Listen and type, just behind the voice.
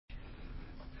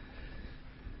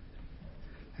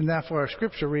And now for our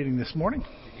scripture reading this morning. Do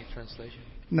you need translation?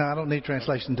 No, I don't need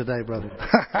translation today, brother.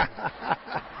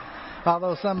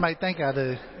 Although some may think I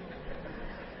do.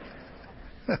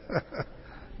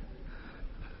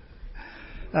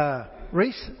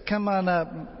 Reese, come on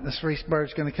up. Miss Reese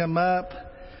Bird's going to come up.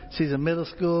 She's in middle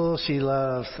school. She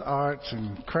loves arts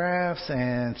and crafts,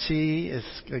 and she is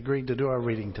agreed to do our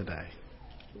reading today.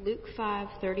 Luke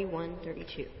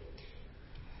 5:31-32.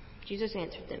 Jesus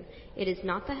answered them, "It is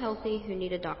not the healthy who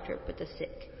need a doctor, but the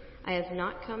sick. I have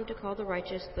not come to call the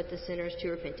righteous, but the sinners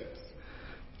to repentance."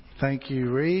 Thank you,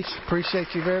 Reese.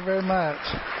 Appreciate you very, very much.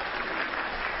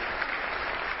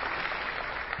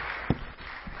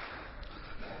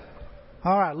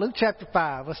 All right, Luke chapter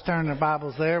 5. Let's turn our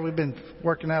Bibles there. We've been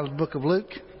working out of the book of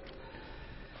Luke.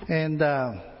 And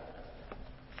I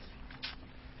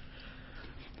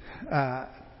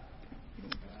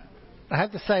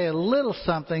have to say a little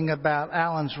something about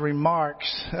Alan's remarks.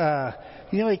 He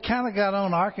kind of got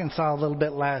on Arkansas a little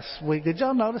bit last week. Did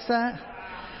y'all notice that?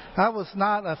 I was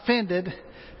not offended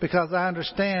because I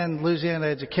understand Louisiana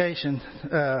education.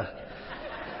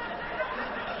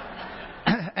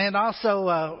 And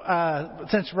also,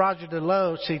 since Roger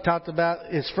Deloach, he talked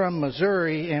about is from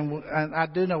Missouri, and I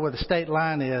do know where the state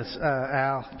line is,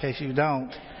 Al, in case you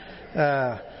don't.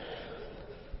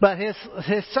 But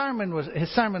his sermon was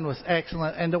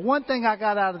excellent, and the one thing I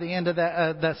got out of the end of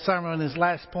that sermon, his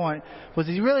last point, was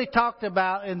he really talked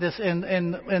about in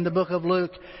the book of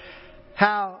Luke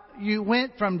how you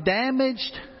went from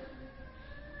damaged.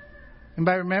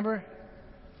 Anybody remember?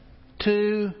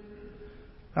 To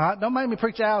don't make me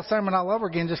preach Al's sermon all over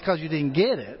again just because you didn't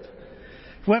get it.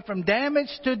 Went from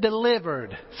damaged to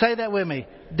delivered. Say that with me.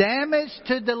 Damaged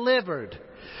to delivered.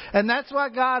 And that's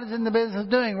what God is in the business of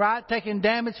doing, right? Taking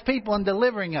damaged people and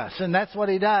delivering us. And that's what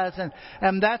He does. And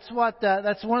that's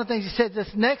that's one of the things He said,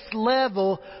 this next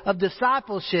level of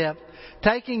discipleship,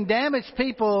 taking damaged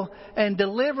people and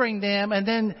delivering them and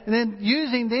then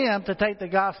using them to take the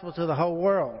gospel to the whole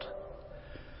world.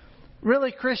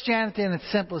 Really, Christianity in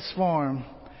its simplest form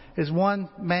is one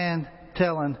man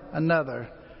telling another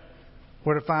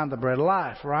where to find the bread of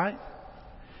life, right?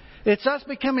 It's us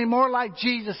becoming more like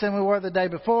Jesus than we were the day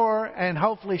before, and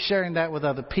hopefully sharing that with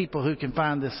other people who can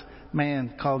find this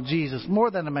man called Jesus,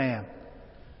 more than a man.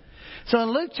 So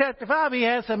in Luke chapter 5, he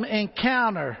has some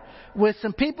encounter with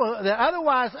some people that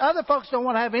otherwise other folks don't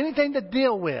want to have anything to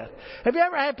deal with. Have you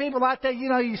ever had people like that?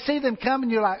 You see them come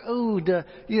and you're like, ooh, do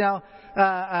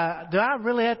I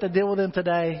really have to deal with them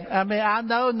today? I mean, I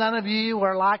know none of you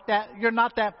are like that. You're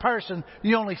not that person.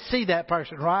 You only see that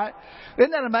person, right?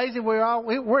 Isn't that amazing?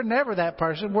 We're never that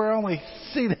person. We only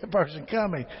see that person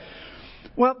coming.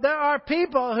 Well, there are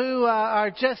people who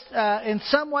are just in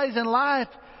some ways in life,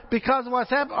 because of what's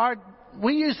happened,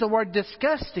 we use the word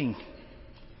disgusting.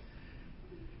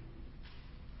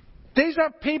 These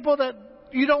are people that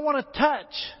you don't want to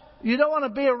touch. You don't want to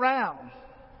be around.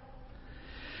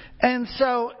 And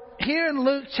so here in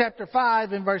Luke chapter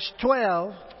 5 in verse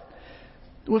 12,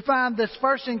 we find this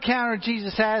first encounter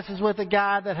Jesus has is with a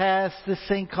guy that has this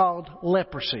thing called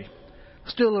leprosy.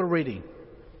 Let's do a little reading.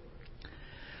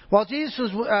 While Jesus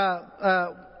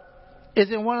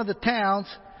is in one of the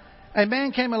towns, a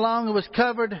man came along who was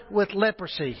covered with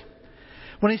leprosy.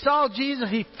 When he saw Jesus,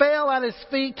 he fell at his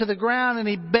feet to the ground and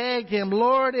he begged him,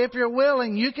 "Lord, if you're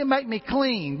willing, you can make me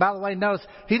clean." By the way, notice,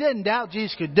 he didn't doubt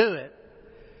Jesus could do it.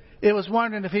 It was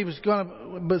wondering if he was going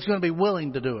to be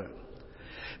willing to do it.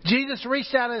 Jesus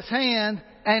reached out his hand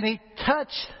and he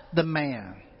touched the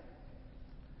man.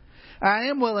 "I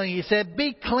am willing," he said,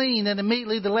 "be clean." And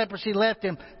immediately the leprosy left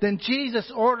him. Then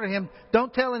Jesus ordered him,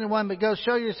 "Don't tell anyone, but go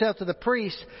show yourself to the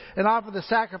priest and offer the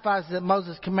sacrifices that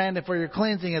Moses commanded for your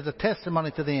cleansing as a testimony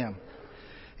to them."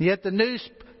 Yet the news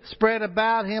spread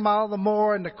about him all the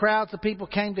more, and the crowds of people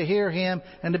came to hear him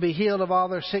and to be healed of all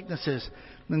their sicknesses.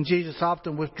 Then Jesus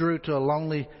often withdrew to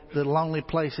the lonely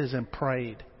places and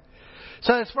prayed.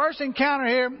 So his first encounter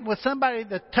here with somebody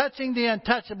that's touching the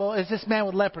untouchable is this man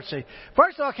with leprosy.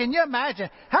 First of all, can you imagine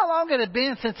how long it had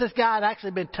been since this guy had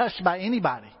actually been touched by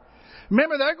anybody?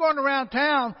 Remember, they're going around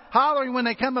town hollering when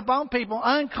they come upon people,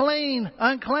 "Unclean,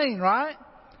 unclean," right?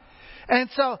 And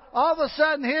so all of a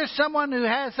sudden, here's someone who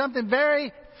has something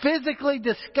very physically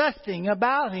disgusting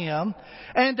about him,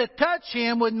 and to touch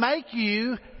him would make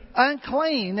you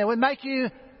unclean. It would make you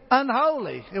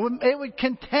unholy. It would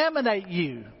contaminate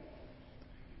you.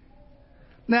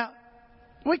 Now,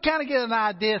 we kind of get an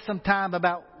idea sometime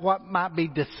about what might be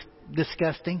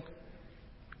disgusting.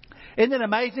 Isn't it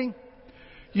amazing?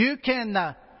 You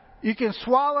can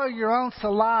swallow your own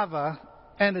saliva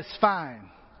and it's fine.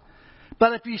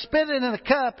 But if you spit it in a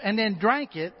cup and then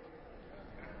drank it,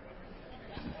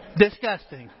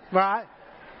 Disgusting, right?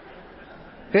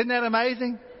 Isn't that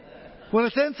amazing? When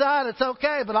it's inside, it's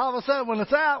okay, but all of a sudden when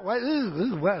it's out,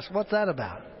 what's that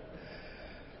about?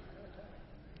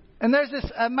 And there's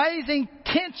this amazing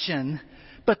tension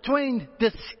between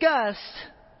disgust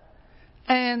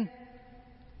and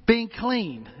being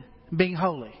clean, being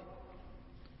holy.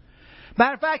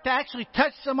 Matter of fact, to actually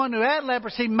touch someone who had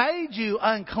leprosy made you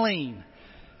unclean.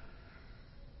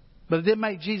 But it didn't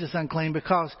make Jesus unclean,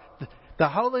 because the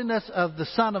holiness of the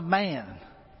Son of Man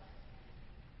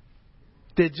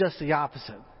did just the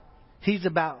opposite. He's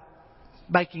about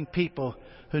making people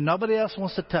who nobody else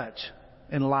wants to touch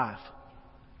in life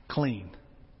clean.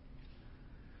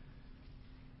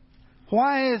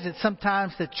 Why is it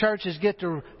sometimes that churches get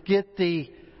the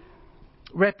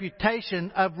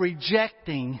reputation of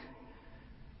rejecting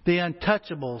the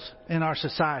untouchables in our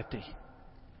society?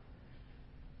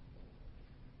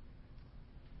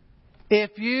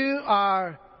 If you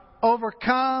are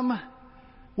overcome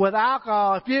with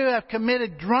alcohol, if you have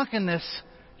committed drunkenness,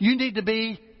 you need to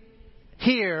be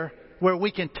here where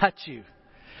we can touch you.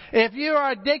 If you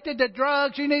are addicted to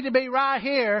drugs, you need to be right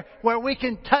here where we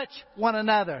can touch one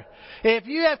another. If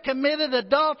you have committed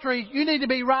adultery, you need to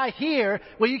be right here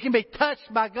where you can be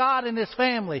touched by God and His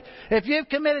family. If you've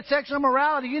committed sexual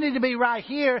immorality, you need to be right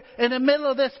here in the middle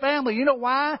of this family. You know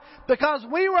why? Because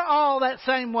we were all that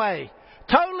same way.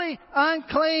 Totally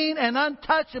unclean and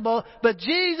untouchable, but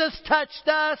Jesus touched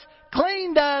us,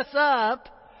 cleaned us up,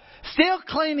 still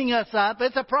cleaning us up.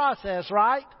 It's a process,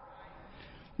 right?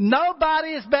 Nobody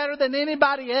is better than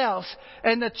anybody else.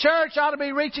 And the church ought to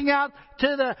be reaching out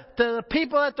to the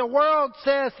people that the world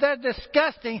says they're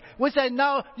disgusting. We say,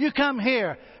 no, you come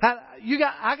here.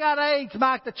 I got AIDS,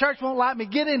 Mike. The church won't let me.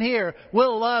 Get in here.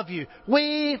 We'll love you.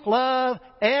 We love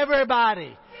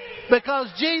everybody because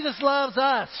Jesus loves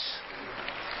us.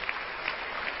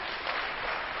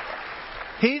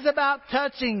 He's about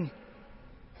touching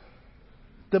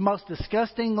the most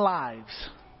disgusting lives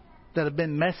that have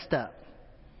been messed up.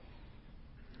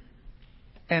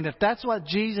 And if that's what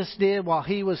Jesus did while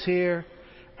He was here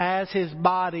as His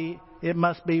body, it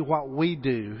must be what we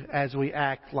do as we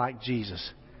act like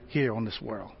Jesus here on this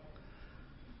world.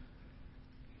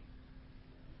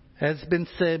 As has been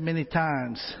said many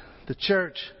times, the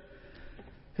church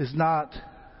is not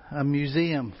a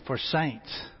museum for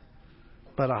saints,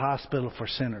 but a hospital for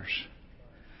sinners.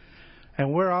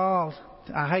 And we're all,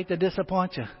 I hate to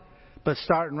disappoint you, but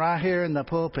starting right here in the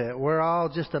pulpit, we're all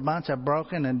just a bunch of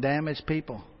broken and damaged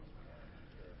people.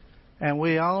 And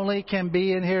we only can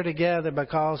be in here together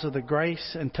because of the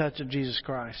grace and touch of Jesus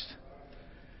Christ.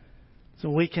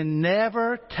 So we can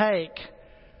never take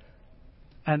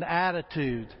an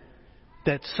attitude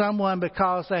that someone,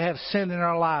 because they have sin in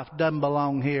their life, doesn't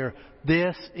belong here.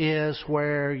 This is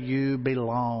where you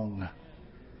belong.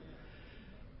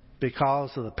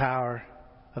 Because of the power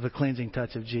of the cleansing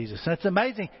touch of Jesus. That's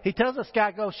amazing. He tells this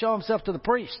guy, go show himself to the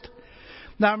priest.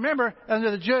 Now remember,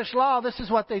 under the Jewish law, this is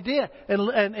what they did.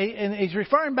 And he's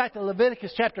referring back to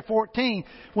Leviticus chapter 14.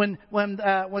 When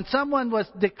someone was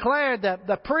declared that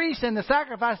the priest and the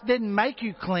sacrifice didn't make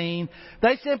you clean,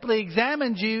 they simply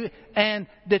examined you and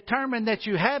determined that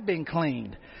you had been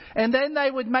cleaned. And then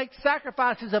they would make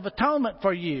sacrifices of atonement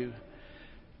for you.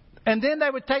 And then they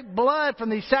would take blood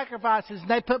from these sacrifices and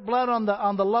they put blood on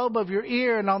the lobe of your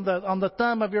ear and on the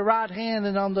thumb of your right hand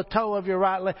and on the toe of your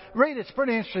right leg. Read it. It's a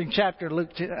pretty interesting chapter,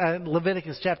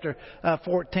 Leviticus chapter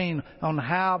 14, on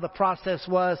how the process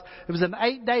was. It was an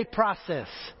 8-day process.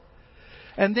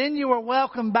 And then you were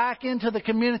welcomed back into the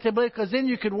community because then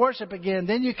you could worship again.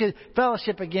 Then you could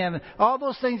fellowship again. All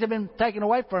those things have been taken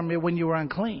away from you when you were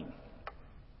unclean.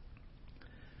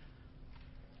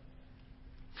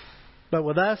 But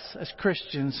with us as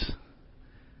Christians,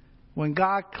 when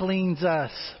God cleans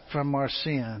us from our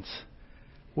sins,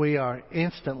 we are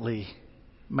instantly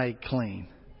made clean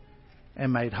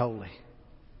and made holy.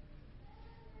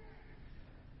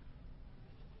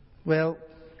 Well,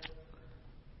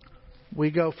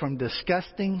 we go from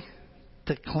disgusting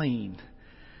to clean.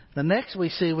 The next we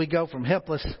see, we go from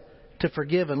helpless to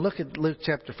forgiven. Look at Luke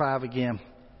chapter 5 again.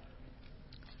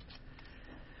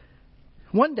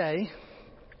 One day,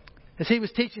 as He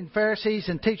was teaching Pharisees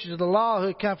and teachers of the law who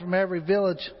had come from every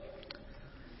village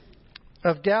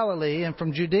of Galilee and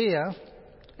from Judea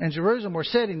and Jerusalem were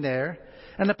sitting there,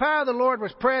 and the power of the Lord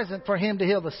was present for Him to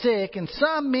heal the sick, and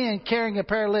some men carrying a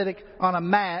paralytic on a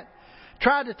mat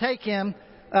tried to take him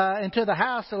into the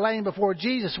house to lay him before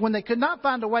Jesus. When they could not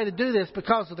find a way to do this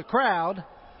because of the crowd,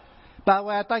 by the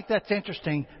way, I think that's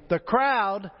interesting. The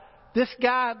crowd, this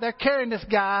guy, they're carrying this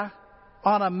guy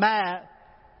on a mat.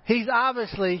 He's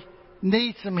obviously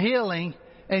needs some healing,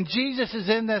 and Jesus is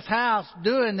in this house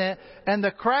doing it, and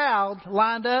the crowd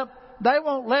lined up, they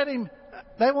won't let him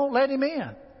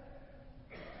in.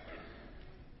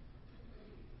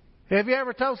 Have you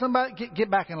ever told somebody, get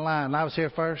back in line, I was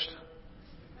here first?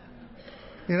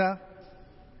 You know?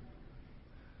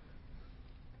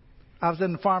 I was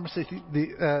in the pharmacy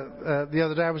the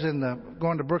other day. I was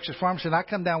going to Brooks' Pharmacy, and I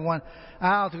come down one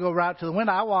aisle to go right to the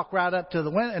window. I walk right up to the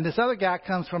window, and this other guy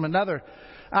comes from another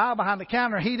aisle behind the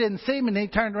counter. He didn't see me, and he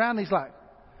turned around, and he's like,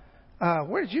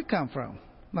 where did you come from?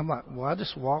 And I'm like, well, I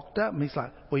just walked up. And he's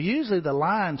like, well, usually the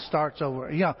line starts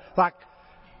over,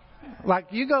 like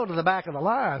you go to the back of the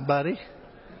line, buddy.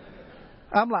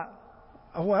 I'm like,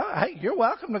 well, hey, you're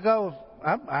welcome to go.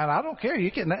 I don't care.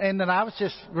 You can. And then I was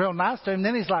just real nice to him.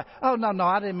 Then he's like, oh, no,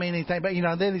 I didn't mean anything. But,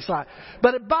 then he's like,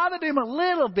 but it bothered him a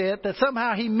little bit that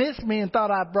somehow he missed me and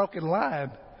thought I'd broken line.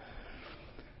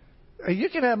 You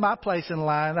can have my place in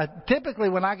line. Typically,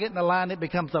 when I get in the line, it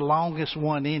becomes the longest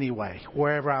one anyway,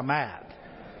 wherever I'm at.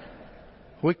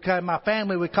 My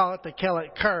family, we call it the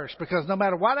Kellett curse, because no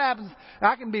matter what happens,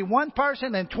 I can be one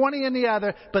person and 20 in the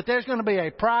other, but there's going to be a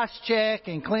price check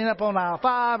and clean up on aisle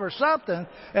 5 or something,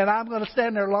 and I'm going to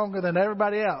stand there longer than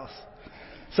everybody else.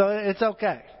 So it's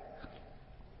okay.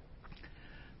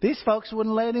 These folks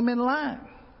wouldn't let him in line.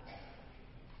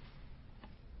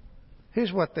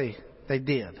 Here's what they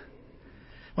did.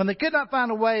 When they could not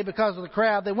find a way because of the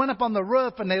crowd, they went up on the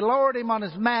roof and they lowered him on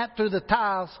his mat through the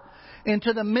tiles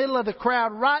into the middle of the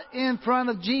crowd right in front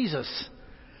of Jesus.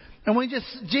 And when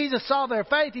Jesus saw their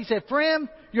faith, he said, friend,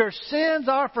 your sins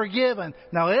are forgiven.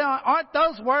 Now, aren't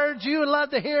those words you would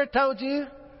love to hear told you?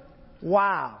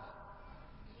 Wow.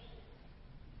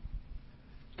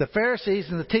 The Pharisees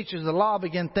and the teachers of the law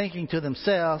began thinking to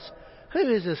themselves, who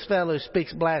is this fellow who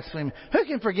speaks blasphemy? Who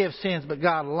can forgive sins but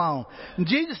God alone? And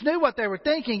Jesus knew what they were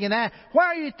thinking and asked, why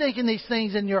are you thinking these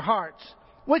things in your hearts?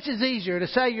 Which is easier, to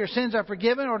say your sins are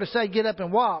forgiven or to say get up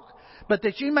and walk? But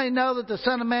that you may know that the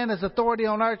Son of Man has authority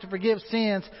on earth to forgive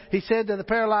sins, he said to the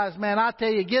paralyzed man, I tell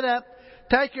you, get up,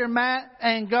 take your mat,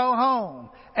 and go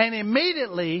home. And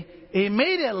immediately, I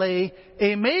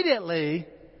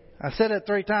said it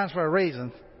 3 times for a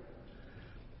reason.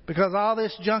 Because all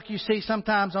this junk you see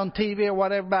sometimes on TV or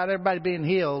whatever about everybody being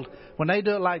healed, when they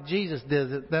do it like Jesus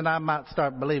does it, then I might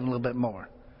start believing a little bit more.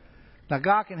 Now,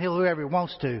 God can heal whoever He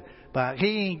wants to, but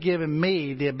He ain't giving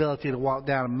me the ability to walk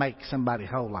down and make somebody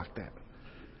whole like that.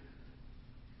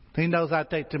 He knows I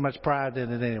take too much pride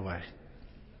in it anyway.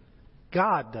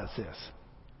 God does this.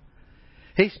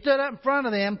 He stood up in front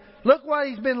of them, looked what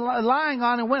he's been lying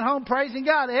on, and went home praising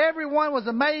God. Everyone was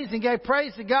amazed and gave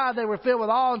praise to God. They were filled with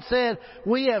awe and said,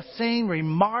 we have seen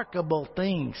remarkable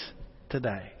things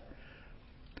today.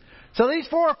 So these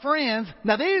 4 friends,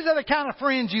 now these are the kind of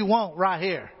friends you want right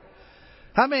here.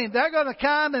 I mean, they're going to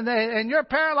come and you're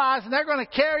paralyzed and they're going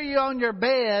to carry you on your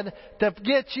bed to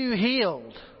get you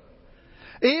healed.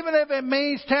 Even if it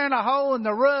means tearing a hole in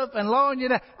the roof and lowering you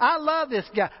down. I love this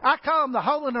guy. I call them the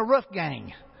hole in the roof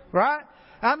gang. Right?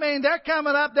 I mean, they're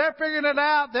coming up. They're figuring it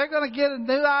out. They're going to get a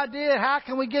new idea. How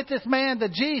can we get this man to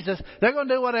Jesus? They're going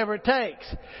to do whatever it takes.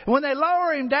 When they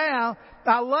lower him down,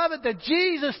 I love it that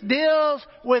Jesus deals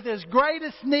with his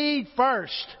greatest need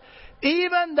first.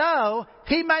 Even though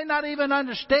he may not even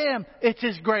understand it's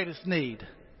his greatest need.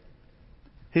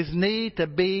 His need to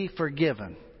be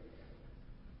forgiven.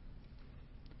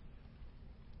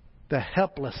 The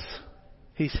helpless.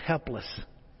 He's helpless.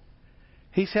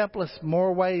 He's helpless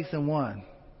more ways than one.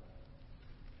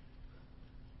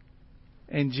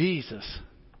 And Jesus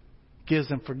gives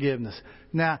him forgiveness.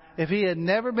 Now, if he had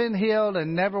never been healed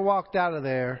and never walked out of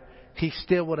there, he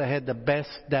still would have had the best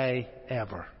day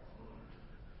ever.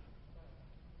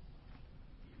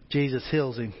 Jesus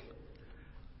heals him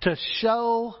to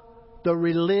show the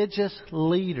religious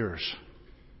leaders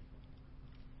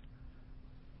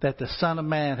that the Son of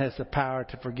Man has the power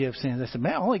to forgive sins. They said,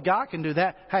 man, only God can do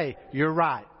that. Hey, you're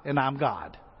right, and I'm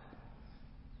God.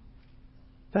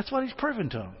 That's what he's proven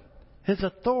to them. His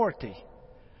authority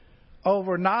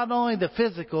over not only the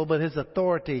physical, but his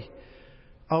authority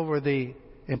over the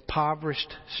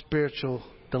impoverished spiritual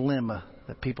dilemma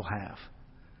that people have.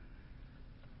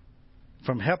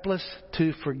 From helpless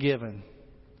to forgiven.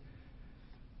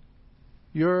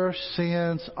 Your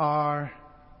sins are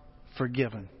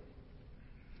forgiven.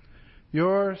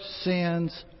 Your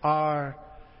sins are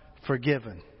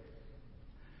forgiven.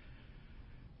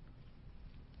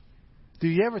 Do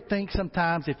you ever think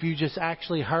sometimes if you just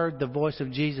actually heard the voice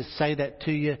of Jesus say that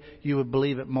to you, you would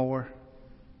believe it more?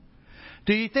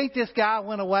 Do you think this guy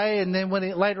went away and then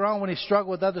later on when he struggled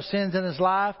with other sins in his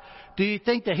life, do you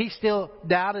think that he still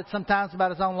doubted sometimes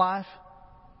about his own life?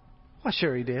 Well,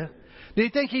 sure he did. Do you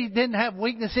think he didn't have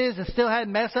weaknesses and still had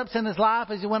mess-ups in his life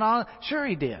as he went on? Sure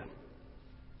he did.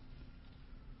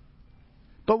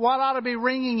 But what ought to be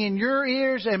ringing in your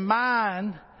ears and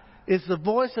mine is the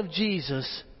voice of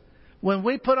Jesus. When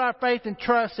we put our faith and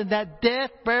trust in that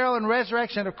death, burial, and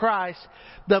resurrection of Christ,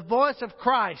 the voice of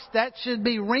Christ, that should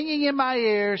be ringing in my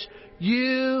ears.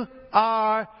 You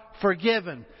are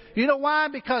forgiven. You know why?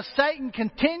 Because Satan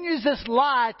continues this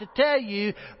lie to tell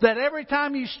you that every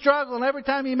time you struggle and every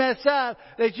time you mess up,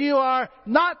 that you are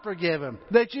not forgiven,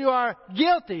 that you are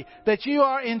guilty, that you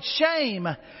are in shame.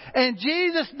 And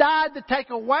Jesus died to take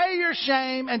away your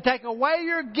shame and take away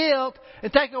your guilt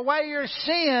and take away your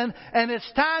sin. And it's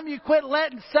time you quit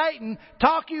letting Satan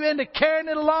talk you into carrying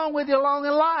it along with you along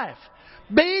in life.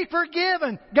 Be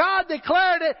forgiven. God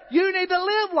declared it. You need to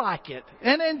live like it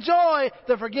and enjoy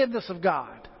the forgiveness of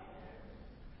God.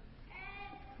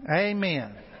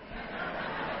 Amen.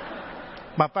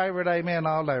 My favorite amen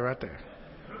all day right there.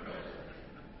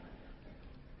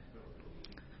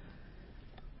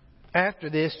 After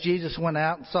this, Jesus went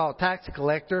out and saw a tax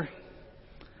collector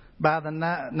by the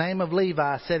name of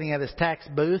Levi sitting at his tax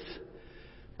booth.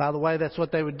 By the way, that's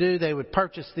what they would do. They would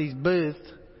purchase these booths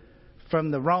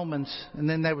from the Romans, and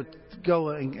then they would go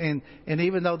and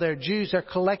even though they're Jews, they're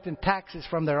collecting taxes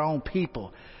from their own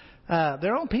people.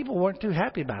 Their own people weren't too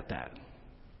happy about that.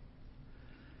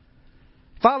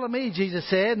 Follow me, Jesus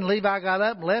said, and Levi got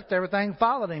up and left everything and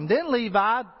followed him. Then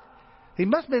Levi, he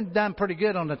must have been done pretty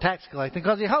good on the tax collecting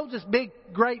because he holds this big,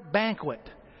 great banquet.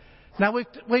 Now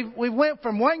we went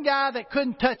from one guy that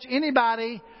couldn't touch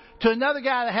anybody to another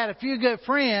guy that had a few good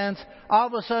friends, all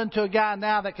of a sudden to a guy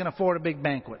now that can afford a big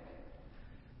banquet.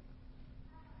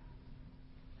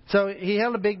 So he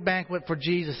held a big banquet for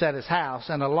Jesus at his house,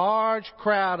 and a large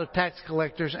crowd of tax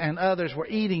collectors and others were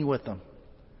eating with them.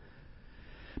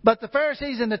 But the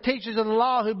Pharisees and the teachers of the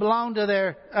law who belonged to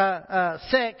their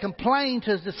sect complained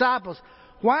to his disciples,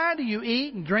 "Why do you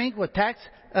eat and drink with tax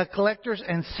collectors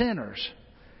and sinners?"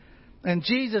 And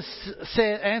Jesus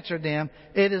answered them,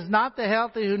 "It is not the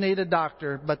healthy who need a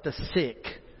doctor, but the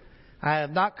sick. I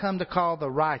have not come to call the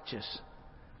righteous,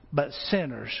 but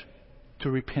sinners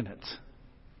to repentance."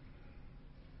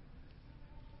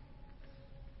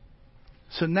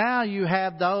 So now you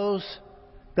have those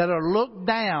that are looked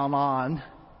down on.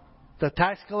 The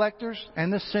tax collectors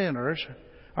and the sinners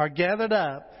are gathered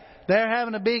up. They're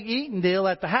having a big eating deal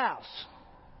at the house.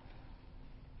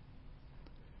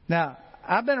 Now,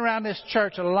 I've been around this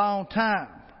church a long time.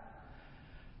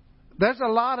 There's a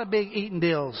lot of big eating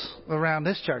deals around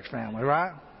this church family,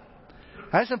 right?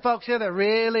 There's some folks here that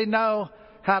really know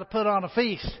how to put on a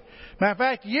feast. Matter of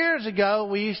fact, years ago,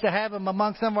 we used to have them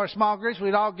among some of our small groups.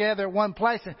 We'd all gather at one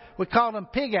place, and we called them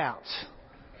pig outs.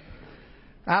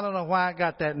 I don't know why I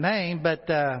got that name, but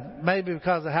maybe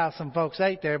because of how some folks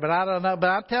ate there. But I don't know. But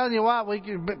I'm telling you what, we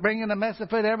could bring in a mess of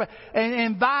food, everybody, and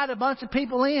invite a bunch of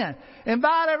people in.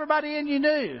 Invite everybody in you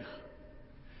knew.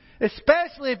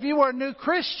 Especially if you were a new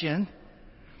Christian.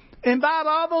 Invite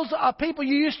all those people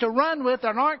you used to run with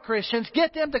that aren't Christians.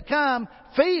 Get them to come.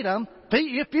 Feed them.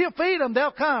 If you feed them,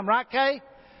 they'll come, right, Kay?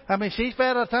 I mean, she's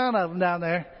fed a ton of them down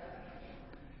there.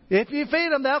 If you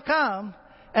feed them, they'll come.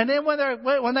 And then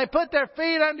when they put their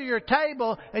feet under your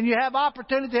table and you have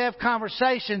opportunity to have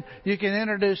conversation, you can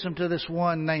introduce them to this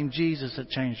one named Jesus that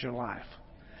changed your life.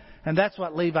 And that's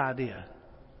what Levi did.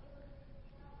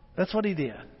 That's what he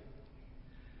did.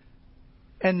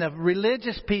 And the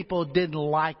religious people didn't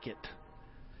like it.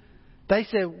 They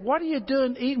said, "What are you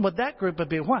doing eating with that group of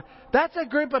people?" Why? That's a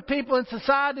group of people in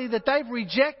society that they've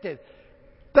rejected.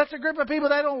 That's a group of people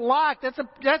they don't like. That's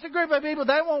a group of people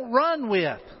they won't run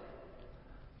with.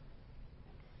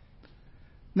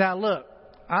 Now look,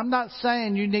 I'm not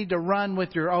saying you need to run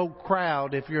with your old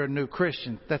crowd if you're a new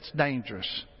Christian. That's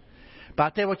dangerous. But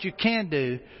I'll tell you what you can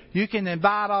do. You can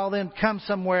invite all them to come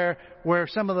somewhere where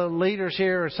some of the leaders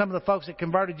here or some of the folks that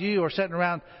converted you are sitting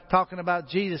around talking about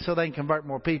Jesus so they can convert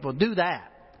more people. Do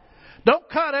that. Don't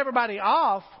cut everybody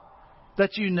off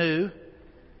that you knew.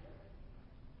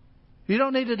 You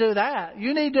don't need to do that.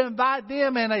 You need to invite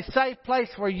them in a safe place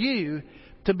for you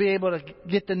to be able to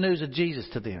get the news of Jesus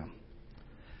to them.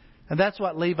 And that's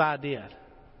what Levi did.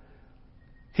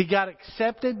 He got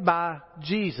accepted by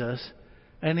Jesus,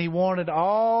 and he wanted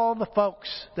all the folks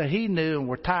that he knew and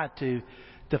were tied to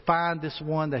find this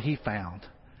one that he found,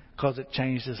 because it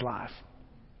changed his life.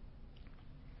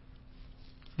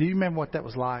 Do you remember what that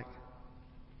was like?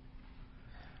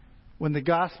 When the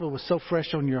gospel was so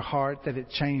fresh on your heart that it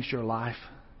changed your life,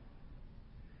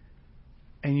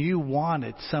 and you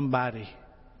wanted somebody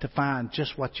to find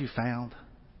just what you found.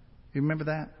 You remember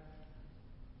that?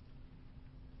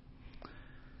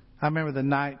 I remember the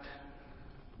night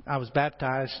I was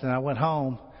baptized and I went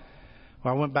home,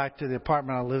 or I went back to the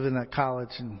apartment I lived in at college,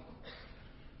 and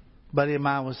a buddy of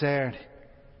mine was there.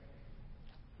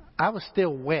 I was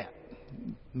still wet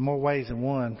in more ways than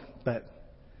one, but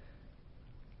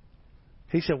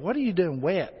he said, "What are you doing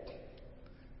wet?"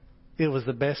 It was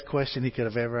the best question he could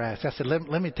have ever asked. I said,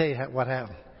 let me tell you what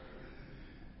happened.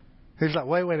 He's like,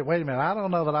 wait a minute. I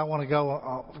don't know that I want to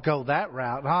go that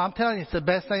route. No, I'm telling you, it's the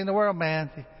best thing in the world,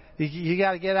 man. You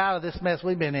got to get out of this mess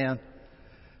we've been in.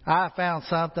 I found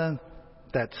something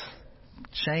that's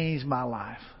changed my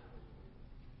life.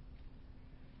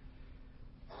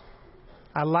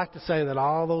 I'd like to say that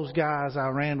all those guys I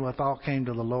ran with all came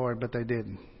to the Lord, but they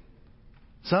didn't.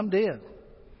 Some did.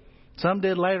 Some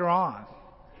did later on.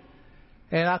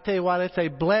 And I'll tell you what, it's a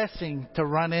blessing to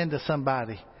run into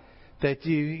somebody that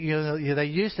they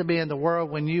used to be in the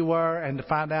world when you were, and to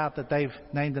find out that they've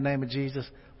named the name of Jesus.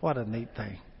 What a neat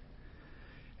thing.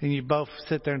 And you both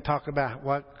sit there and talk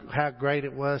about how great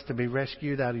it was to be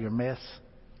rescued out of your mess.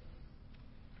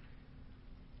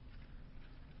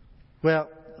 Well,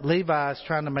 Levi's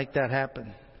trying to make that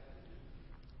happen.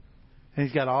 And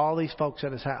he's got all these folks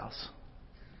at his house.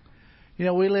 You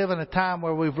know, we live in a time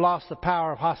where we've lost the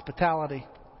power of hospitality.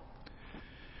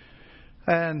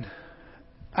 And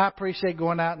I appreciate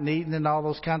going out and eating and all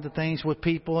those kinds of things with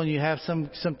people, and you have some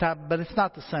type, but it's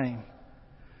not the same.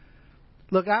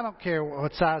 Look, I don't care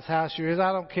what size house you're in.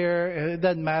 I don't care. It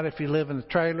doesn't matter if you live in a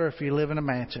trailer or if you live in a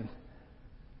mansion.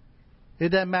 It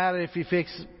doesn't matter if you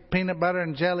fix peanut butter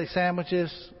and jelly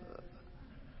sandwiches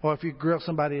or if you grill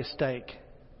somebody a steak.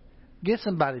 Get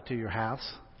somebody to your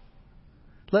house.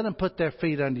 Let them put their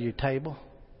feet under your table.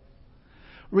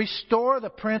 Restore the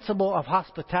principle of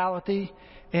hospitality,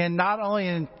 and not only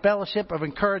in fellowship of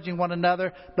encouraging one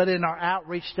another, but in our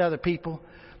outreach to other people.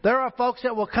 There are folks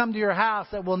that will come to your house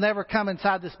that will never come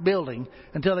inside this building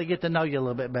until they get to know you a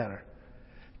little bit better.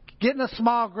 Get in a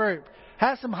small group.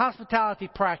 Have some hospitality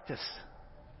practice.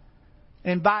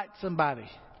 Invite somebody.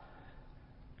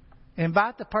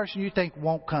 Invite the person you think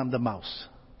won't come the most,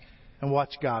 and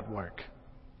watch God work.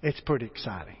 It's pretty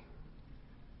exciting.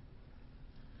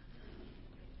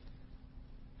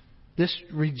 This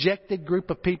rejected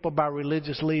group of people by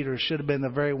religious leaders should have been the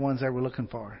very ones they were looking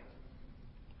for.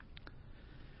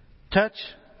 Touch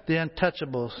the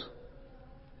untouchables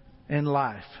in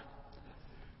life.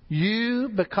 You,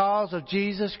 because of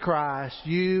Jesus Christ,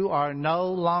 you are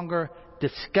no longer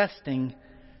disgusting.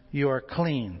 You are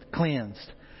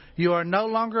cleansed. You are no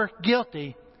longer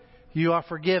guilty. You are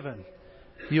forgiven.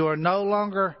 You are no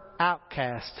longer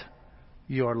outcast.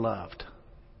 You are loved.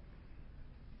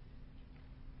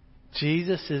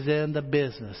 Jesus is in the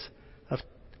business of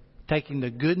taking the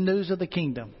good news of the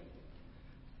kingdom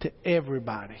to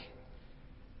everybody.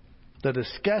 The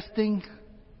disgusting,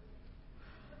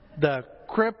 the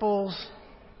cripples,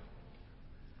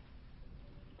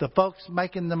 the folks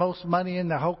making the most money in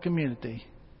the whole community.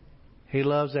 He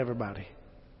loves everybody.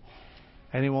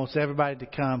 And He wants everybody to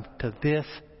come to this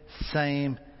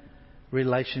same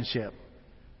relationship,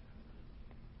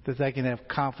 that they can have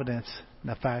confidence in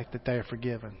the fact that they are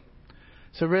forgiven.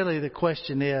 So really the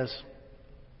question is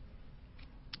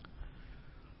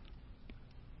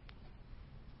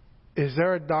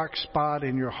there a dark spot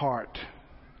in your heart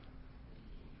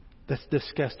that's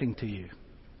disgusting to you?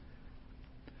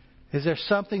 Is there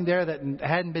something there that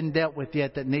hadn't been dealt with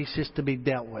yet that needs just to be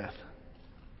dealt with?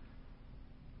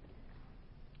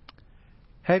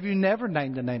 Have you never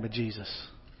named the name of Jesus?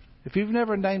 If you've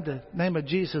never named the name of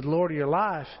Jesus Lord of your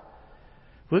life,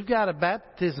 we've got a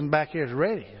baptism back here that's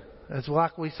ready. It's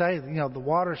like we say, the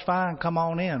water's fine, come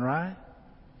on in, right?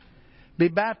 Be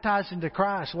baptized into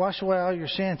Christ, wash away all your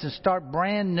sins, and start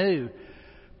brand new,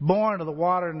 born of the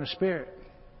water and the Spirit.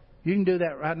 You can do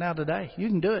that right now today. You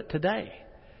can do it today.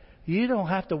 You don't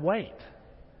have to wait.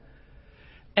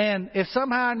 And if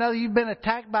somehow or another you've been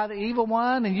attacked by the evil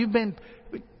one, and you've been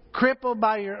crippled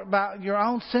by your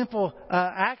own sinful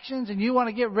actions, and you want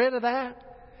to get rid of that,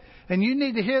 and you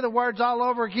need to hear the words all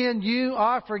over again, you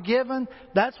are forgiven.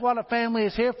 That's what a family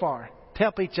is here for, to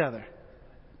help each other.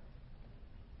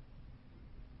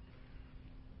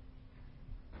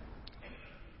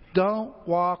 Don't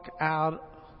walk out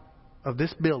of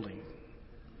this building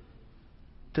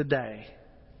today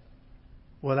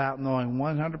without knowing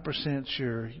 100%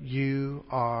 sure you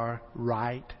are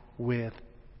right with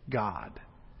God.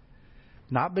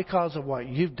 Not because of what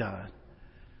you've done,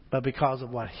 but because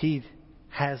of what He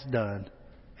has done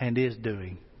and is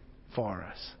doing for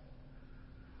us.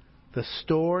 The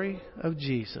story of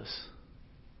Jesus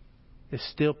is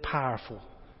still powerful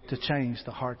to change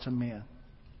the hearts of men.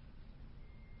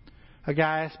 A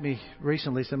guy asked me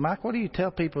recently, he said, Mike, what do you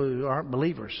tell people who aren't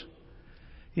believers?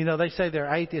 You know, they say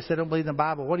they're atheists, they don't believe in the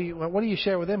Bible. What do you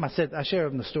share with them? I said, I share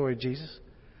with them the story of Jesus.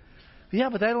 Yeah,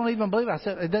 but they don't even believe it. I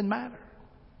said, it doesn't matter.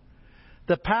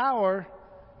 The power,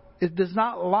 it does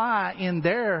not lie in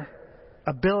their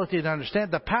ability to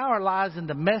understand. The power lies in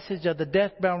the message of the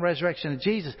death, burial, and resurrection of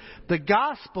Jesus. The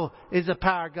gospel is the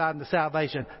power of God and the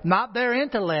salvation, not their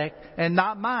intellect and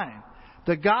not mine.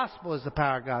 The gospel is the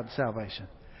power of God and salvation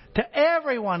to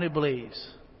everyone who believes.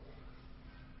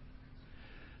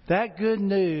 That good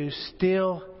news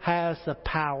still has the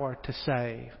power to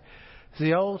save.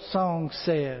 The old song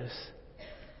says,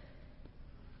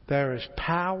 there is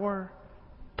power,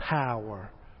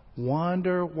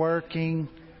 wonder-working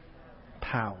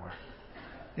power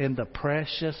in the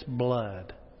precious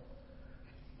blood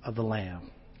of the Lamb.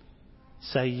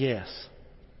 Say yes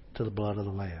to the blood of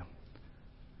the Lamb.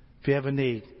 If you have a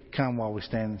need, come while we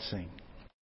stand and sing.